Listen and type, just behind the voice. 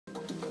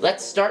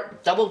Let's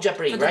start Double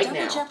Jeopardy right now. For the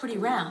Double Jeopardy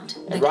round,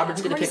 And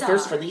Robert's going to pick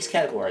first for these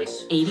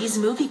categories. 80s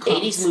movie quotes.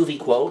 80s movie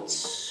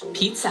quotes.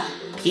 Pizza.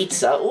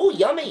 Pizza. Ooh,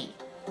 yummy.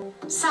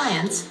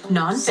 Science,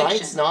 non-fiction.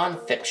 Science,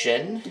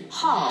 non-fiction.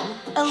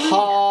 Hallelujah.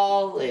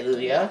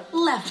 Hallelujah.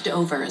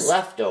 Leftovers.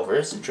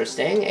 Leftovers,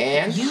 interesting.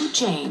 And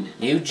Eugene.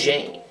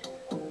 Eugene.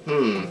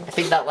 I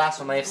think that last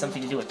one might have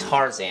something to do with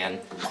Tarzan.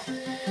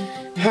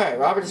 Alright,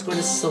 Robert is going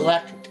to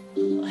select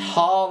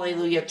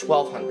Hallelujah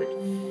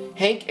 1200.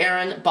 Hank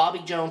Aaron, Bobby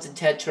Jones, and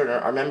Ted Turner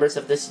are members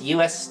of this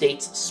U.S.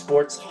 State's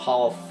Sports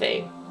Hall of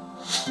Fame.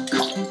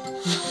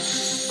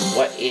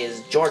 What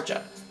is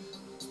Georgia?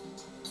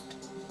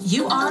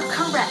 You are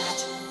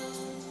correct.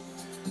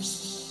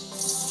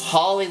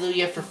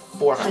 Hallelujah for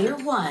 400.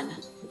 Player 1.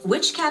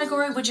 Which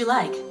category would you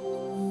like?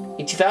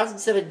 In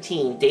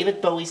 2017,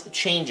 David Bowie's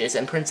Changes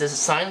and Prince's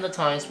Sign of the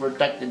Times were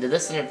inducted into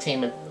this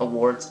Entertainment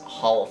Awards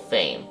Hall of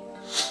Fame.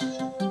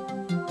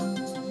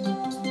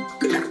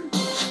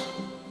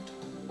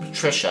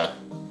 Patricia.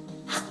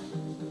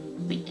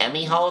 The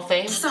Emmy Hall of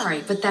Fame?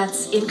 Sorry, but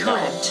that's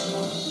incorrect.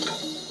 No.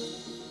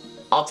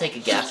 I'll take a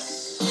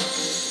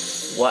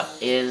guess. What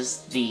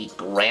is the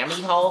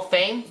Grammy Hall of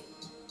Fame?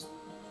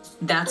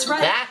 That's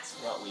right. That's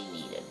what we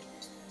needed.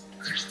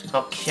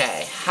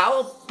 Okay,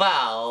 how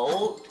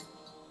about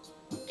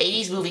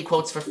 80s movie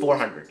quotes for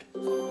 400?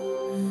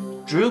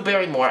 Drew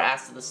Barrymore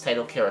asked this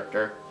title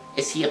character,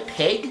 is he a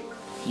pig?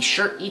 He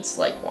sure eats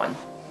like one.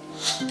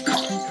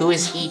 Who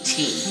is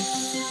E.T.?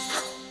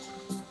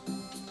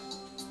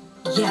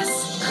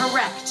 Yes,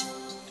 correct.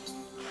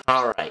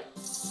 Alright.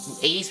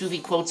 80s movie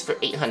quotes for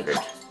 800.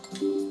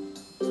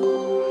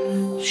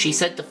 She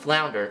said to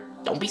Flounder,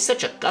 don't be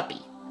such a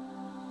guppy.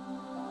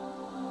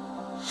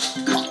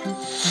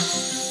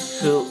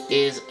 Who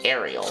is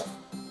Ariel?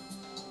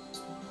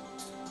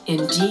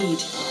 Indeed.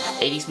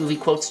 80s movie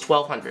quotes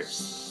 1200.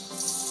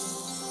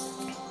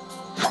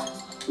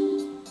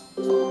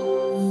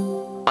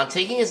 On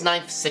taking his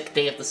 9th sick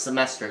day of the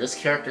semester, this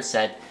character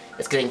said,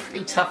 it's getting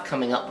pretty tough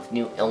coming up with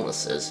new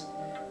illnesses.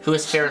 Who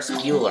is Ferris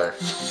Bueller?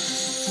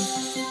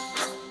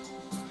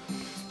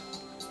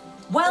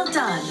 Well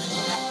done.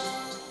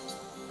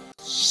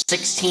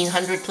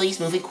 1600, please,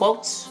 movie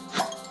quotes.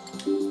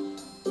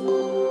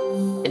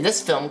 In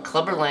this film,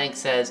 Clubber Lang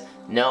says,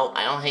 no,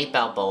 I don't hate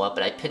Balboa,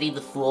 but I pity the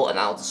fool and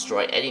I'll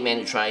destroy any man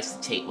who tries to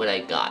take what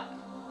I got.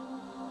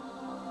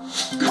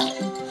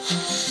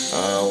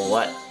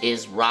 What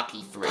is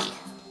Rocky 3?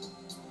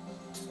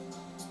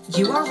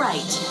 You are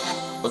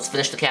right. Let's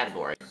finish the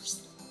category.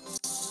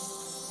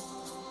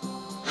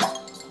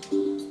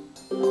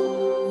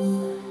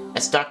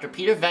 As Dr.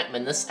 Peter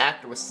Venkman, this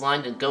actor was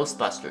slimed in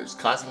Ghostbusters,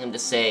 causing him to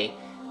say,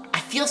 I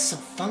feel so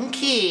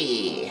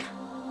funky.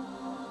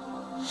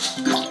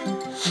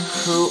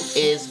 Who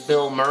is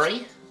Bill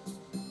Murray?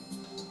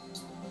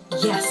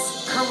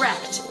 Yes,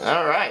 correct.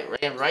 Alright,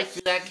 ran right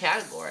through that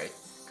category.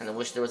 Kinda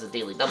wish there was a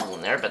Daily Double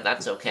in there, but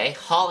that's okay.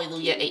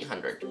 Hallelujah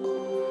 800.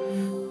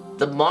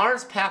 The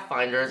Mars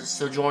Pathfinder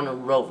Sojourner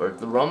rover,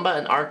 the Roomba,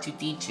 and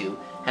R2-D2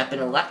 have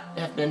been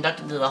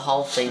inducted into the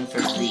Hall of Fame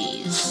for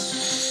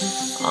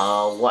these.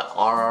 What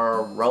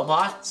are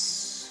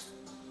robots?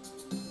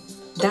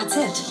 That's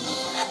it.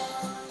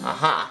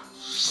 Aha.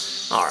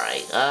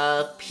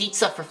 Alright,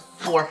 pizza for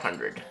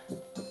 400.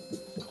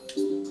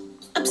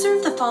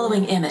 Observe the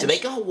following image. To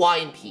make a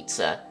Hawaiian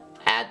pizza,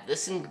 add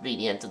this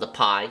ingredient to the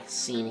pie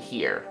seen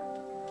here.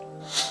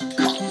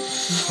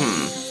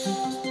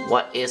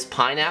 What is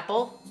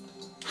pineapple?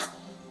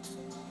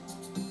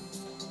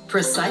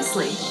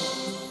 Precisely.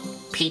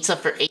 Pizza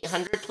for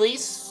 800,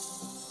 please?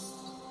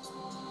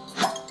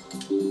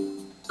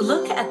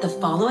 Look at the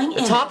following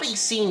image. The topping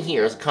seen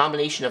here is a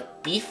combination of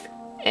beef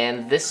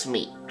and this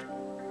meat.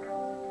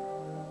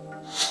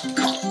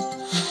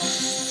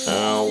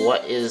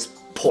 What is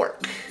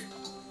pork?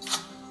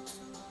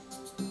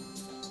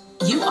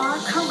 You are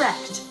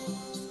correct.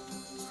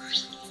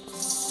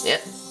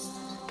 Yep.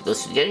 Put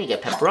those two together and you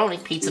get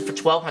pepperoni. Pizza for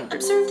 1200.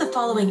 Observe the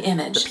following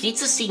image. The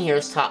pizza seen here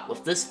is topped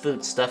with this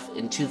foodstuff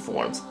in two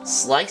forms,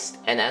 sliced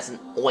and as an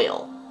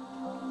oil.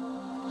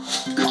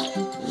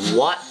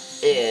 What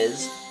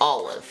is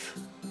olive?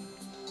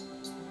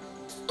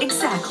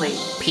 Exactly.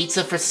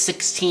 Pizza for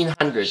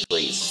 1600,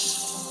 please.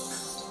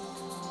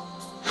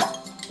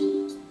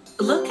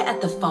 Look at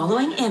the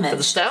following For the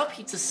image. style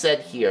pizza said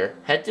here,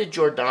 head to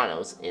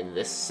Giordano's in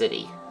this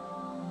city.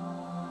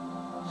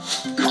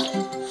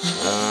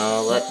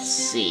 Let's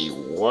see,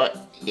 what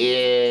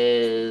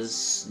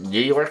is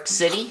New York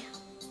City?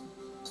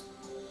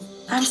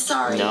 I'm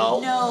sorry.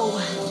 No.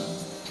 No.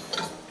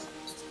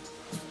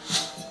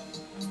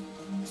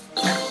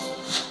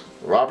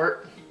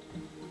 Robert?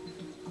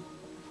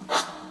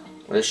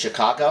 What is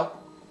Chicago?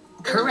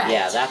 Correct.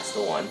 Yeah, that's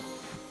the one.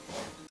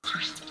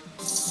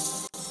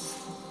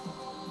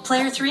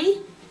 Player 3,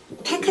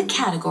 pick a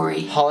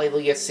category.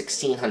 Hallelujah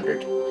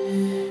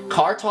 1600.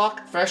 Car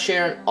Talk, Fresh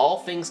Air, and All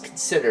Things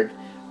Considered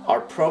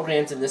are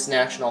programs in this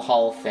National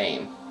Hall of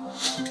Fame.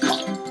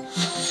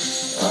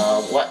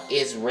 What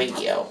is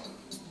radio?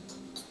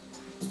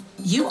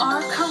 You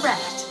are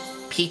correct.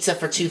 Pizza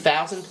for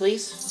 2,000,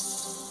 please.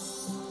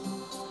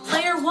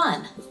 Player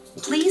 1,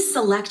 please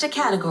select a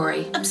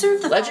category.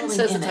 Observe the Legend following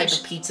says the type image.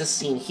 of pizza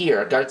seen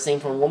here got its name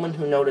from a woman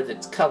who noted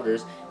its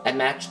colors and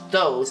matched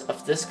those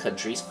of this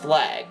country's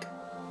flag.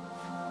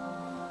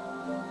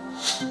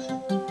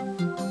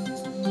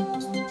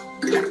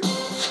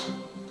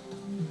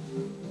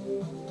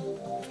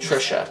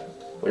 Patricia.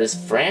 What is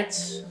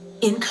France?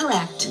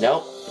 Incorrect.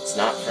 Nope, it's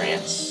not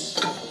France.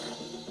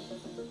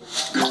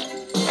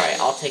 Alright,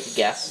 I'll take a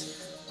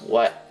guess.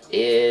 What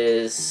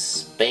is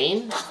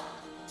Spain?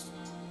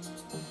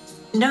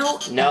 No,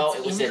 No, that's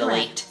it was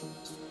incorrect.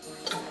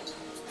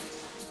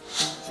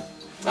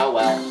 Oh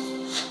well.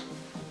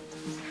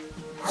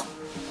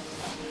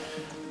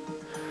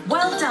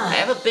 Well I done.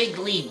 have a big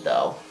lead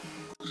though.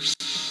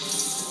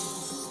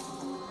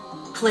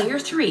 Player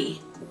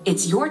 3,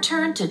 it's your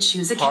turn to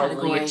choose a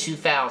category. Hallelujah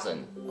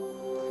 2000.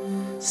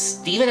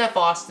 Stephen F.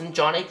 Austin,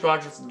 John H.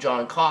 Rogers, and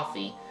John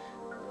Coffey.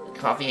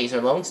 Coffey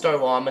Hazer, Lone Star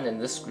Lawman, in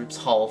this group's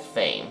Hall of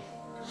Fame.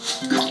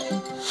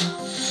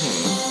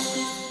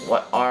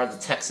 What are the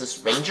Texas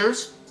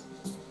Rangers?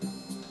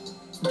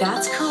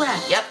 That's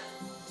correct. Yep.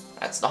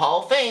 That's the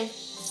Hall of Fame.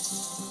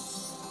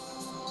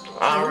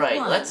 Alright,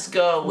 one. let's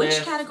go Which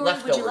with category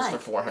would you leftovers like? for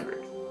 400.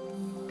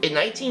 In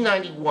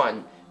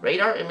 1991,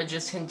 radar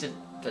images hinted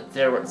that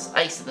there was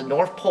ice at the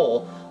North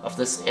Pole of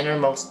this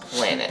innermost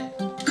planet.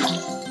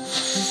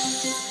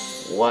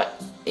 What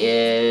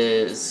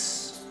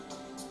is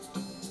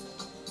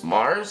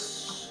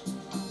Mars?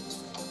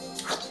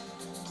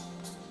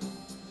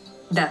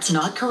 That's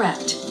not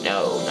correct.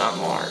 No, not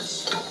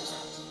Mars.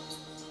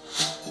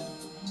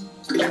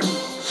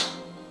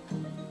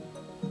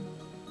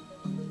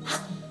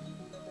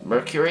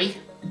 Mercury?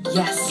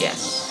 Yes.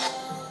 Yes.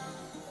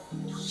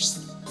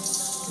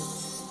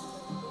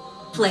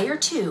 Player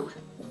 2,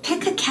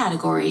 pick a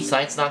category.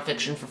 Science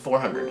nonfiction for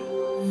 400.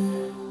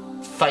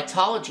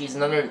 Phytology is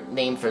another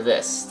name for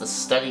this, the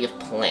study of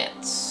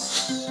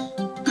plants.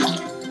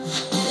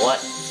 What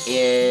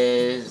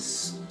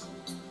is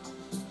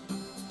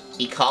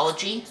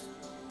ecology?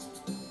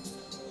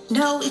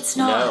 No, it's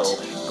not.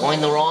 No,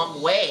 going the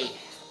wrong way.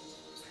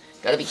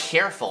 Gotta be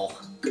careful.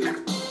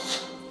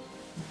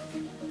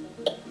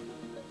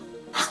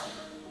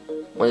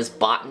 What is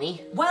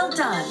botany? Well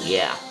done.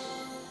 Yeah.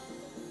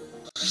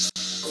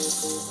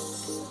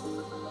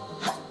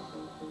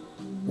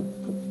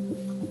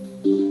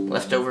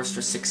 Leftovers for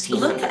 1600.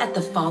 Look at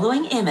the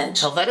following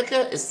image.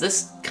 Helvetica is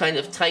this kind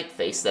of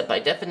typeface that by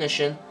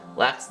definition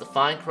lacks the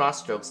fine cross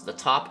strokes at the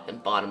top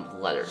and bottom of the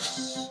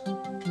letters.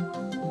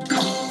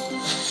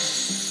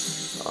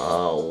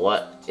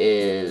 What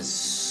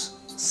is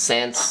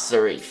sans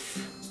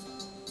serif?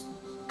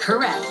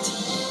 Correct.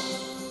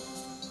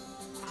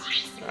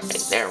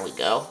 Alright, there we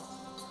go.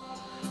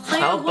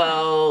 Player How 1,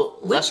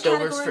 about which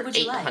leftovers category for would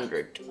you like?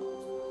 800?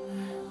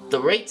 The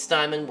Rates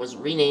Diamond was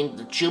renamed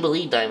the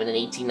Jubilee Diamond in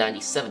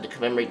 1897 to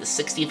commemorate the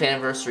 60th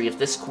anniversary of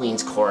this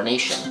queen's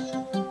coronation.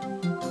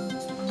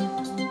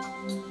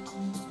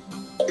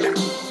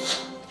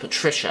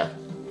 Patricia.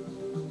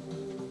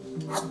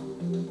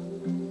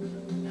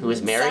 Who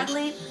is married?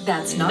 Sadly,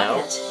 that's not No.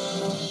 it.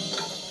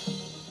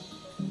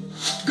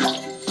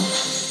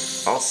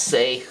 I'll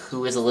say,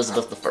 who is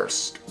Elizabeth I?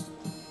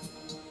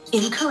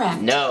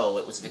 Incorrect. No,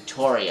 it was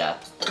Victoria.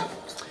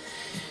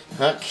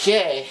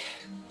 Okay.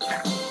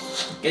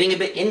 Getting a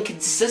bit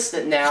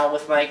inconsistent now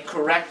with my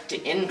correct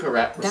to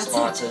incorrect That's it.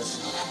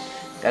 responses.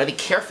 Gotta be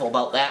careful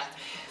about that.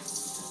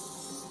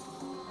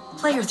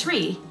 Player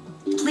 3,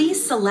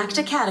 please select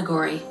a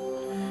category.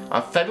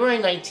 On February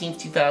 19,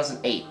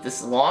 2008,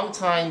 this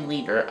longtime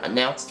leader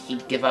announced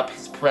he'd give up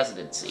his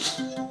presidency.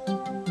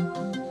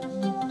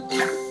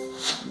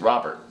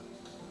 Robert.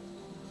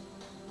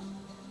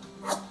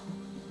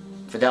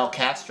 Fidel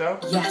Castro?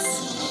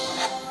 Yes.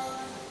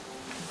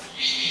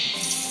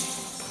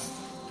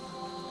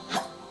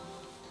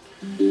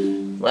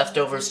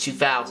 Leftovers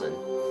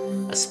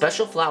 2000. A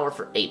special flower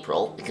for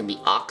April. It can be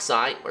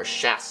oxeye or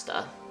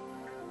Shasta.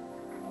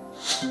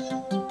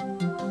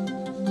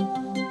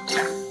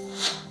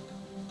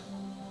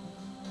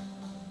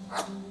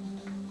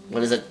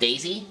 What is it,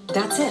 Daisy?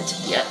 That's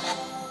it. Yep.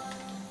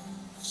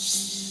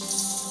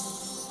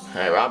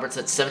 Alright, Robert's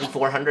at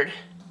 7,400.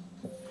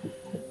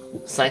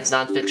 Science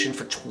nonfiction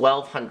for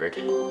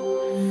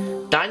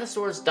 1,200.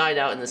 Dinosaurs died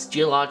out in this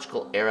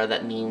geological era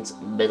that means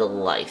middle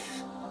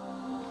life.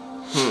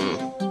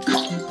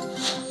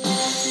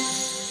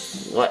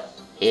 What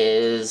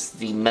is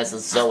the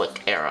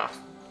Mesozoic era?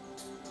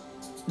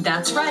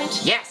 That's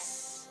right.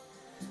 Yes!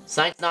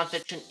 Science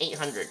nonfiction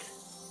 800.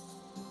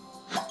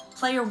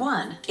 Player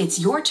 1, it's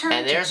your turn.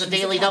 And there's to a choose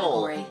daily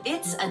double. category.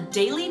 It's a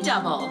daily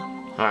double.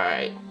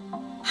 Alright.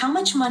 How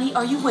much money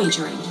are you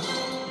wagering?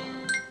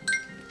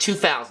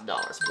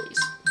 $2,000, please.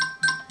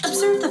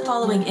 Observe the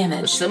following The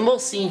image. symbol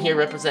seen here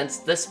represents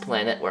this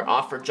planet where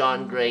author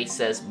John Gray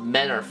says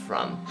men are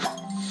from.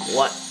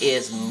 What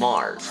is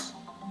Mars?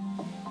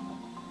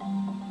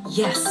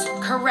 Yes,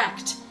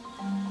 correct.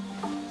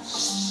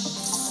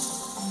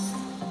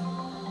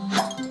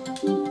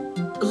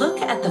 Look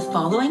Look at the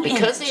following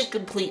Because they image. have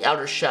complete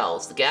outer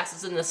shells, the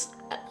gases in this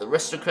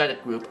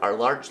aristocratic group are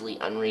largely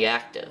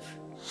unreactive.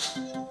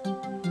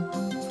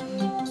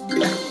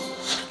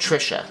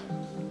 Patricia.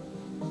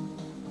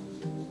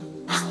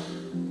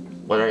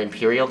 What are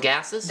imperial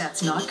gases?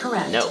 That's not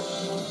correct. No.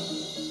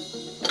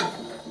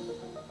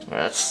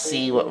 Let's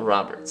see what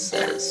Robert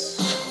says.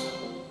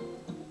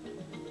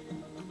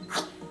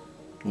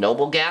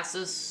 Noble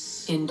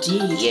gases?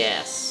 Indeed.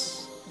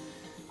 Yes.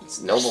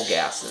 It's noble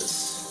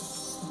gases.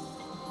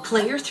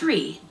 Player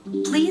 3,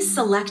 please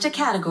select a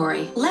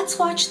category. Let's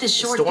watch this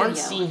The short storm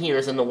video. seen here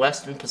is in the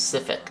Western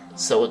Pacific,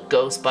 so it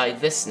goes by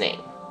this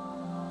name.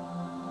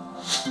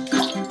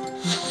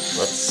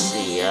 Let's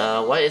see,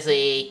 what is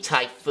a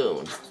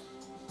typhoon?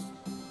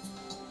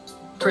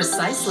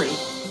 Precisely.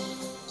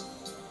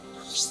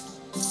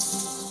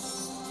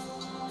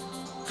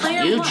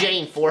 Player 1,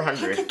 Eugene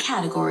 400. pick a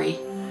category.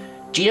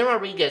 Gina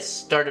Rodriguez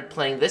started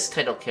playing this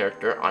title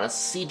character on a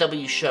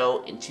CW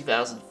show in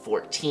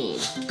 2014.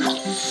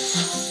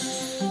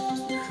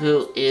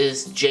 Who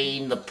is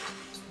Jane the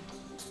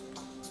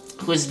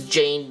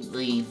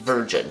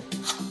Virgin?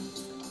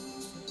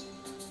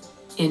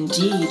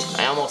 Indeed.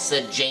 I almost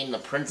said Jane the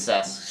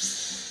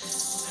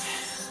Princess.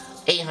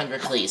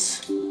 800,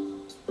 please.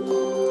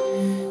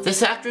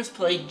 This actress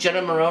played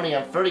Jenna Maroney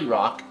on 30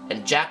 Rock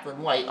and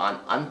Jacqueline White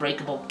on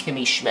Unbreakable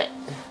Kimmy Schmidt.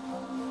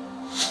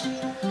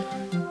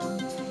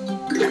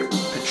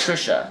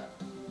 Patricia.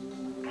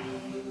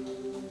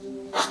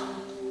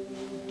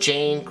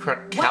 Jane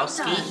Krakowski. Well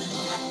done.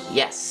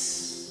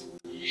 Yes.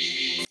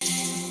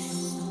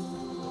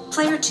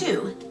 Player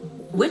 2,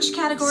 which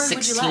category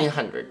would you like?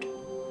 1600.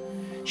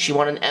 She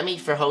won an Emmy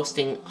for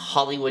hosting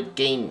Hollywood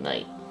Game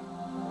Night.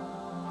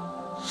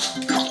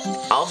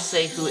 I'll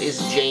say who is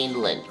Jane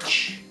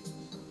Lynch.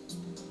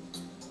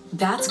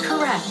 That's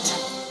correct.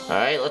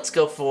 Alright, let's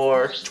go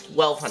for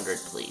 1200,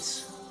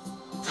 please.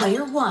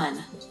 Player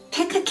 1,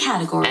 pick a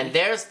category. And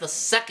there's the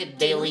second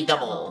Daily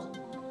Double.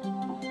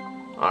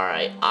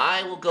 Alright,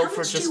 I will go How for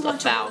much do you just want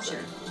to 1,000.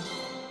 wager?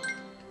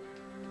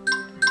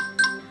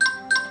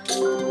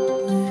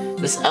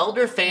 This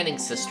elder Fanning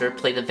sister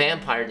played a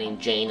vampire named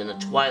Jane in the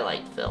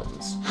Twilight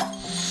films.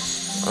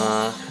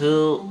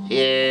 Who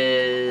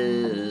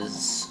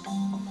is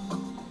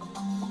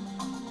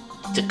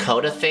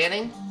Dakota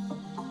Fanning?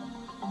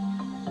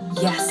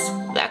 Yes.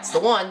 That's the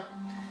one.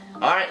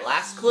 Alright,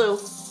 last clue.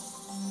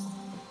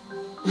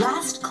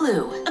 Last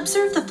clue.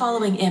 Observe the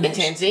following In image.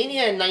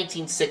 Tanzania in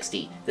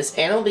 1960, this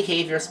animal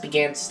behaviorist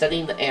began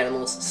studying the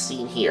animals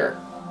seen here.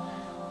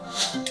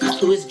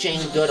 Who is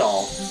Jane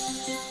Goodall?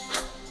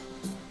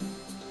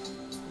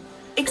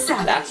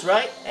 Exactly. That's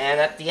right, and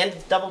at the end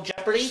of Double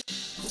Jeopardy,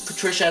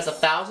 Patricia has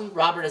 1,000,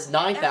 Robert has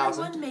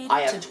 9,000, Everyone made it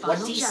I have to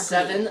Final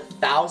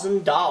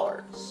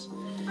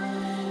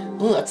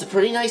 $27,000. Ooh, that's a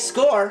pretty nice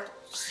score.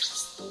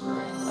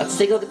 Let's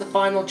take a look at the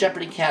final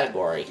Jeopardy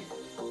category.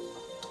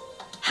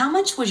 How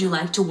much would you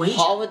like to wager?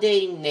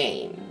 Holiday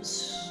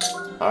names.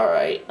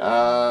 Alright,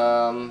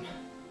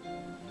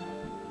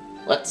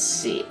 let's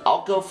see.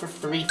 I'll go for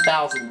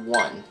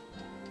 3001.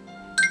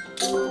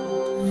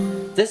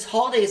 This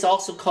holiday is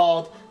also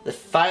called the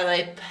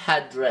File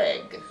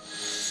Padreg.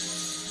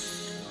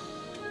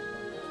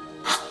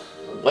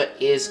 What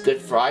is Good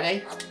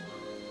Friday?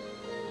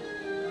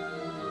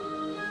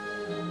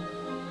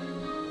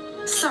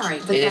 Sorry,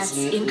 but It that's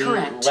is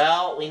incorrect.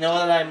 Well, we know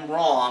that I'm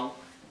wrong.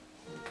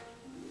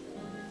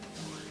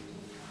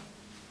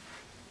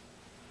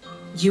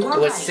 You are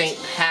It was right. St.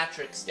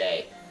 Patrick's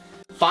Day.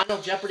 Final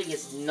Jeopardy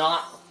is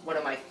not one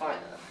of my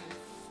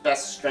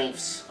best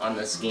strengths on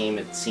this game,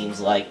 it seems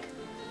like.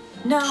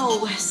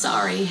 No,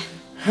 sorry.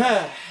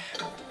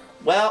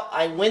 Well,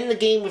 I win the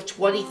game with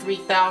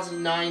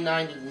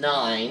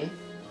 $23,999.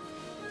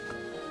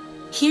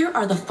 Here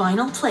are the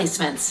final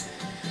placements.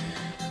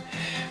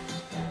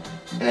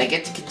 And I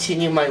get to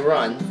continue my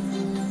run.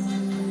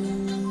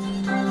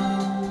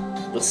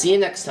 We'll see you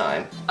next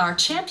time. Our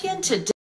champion today.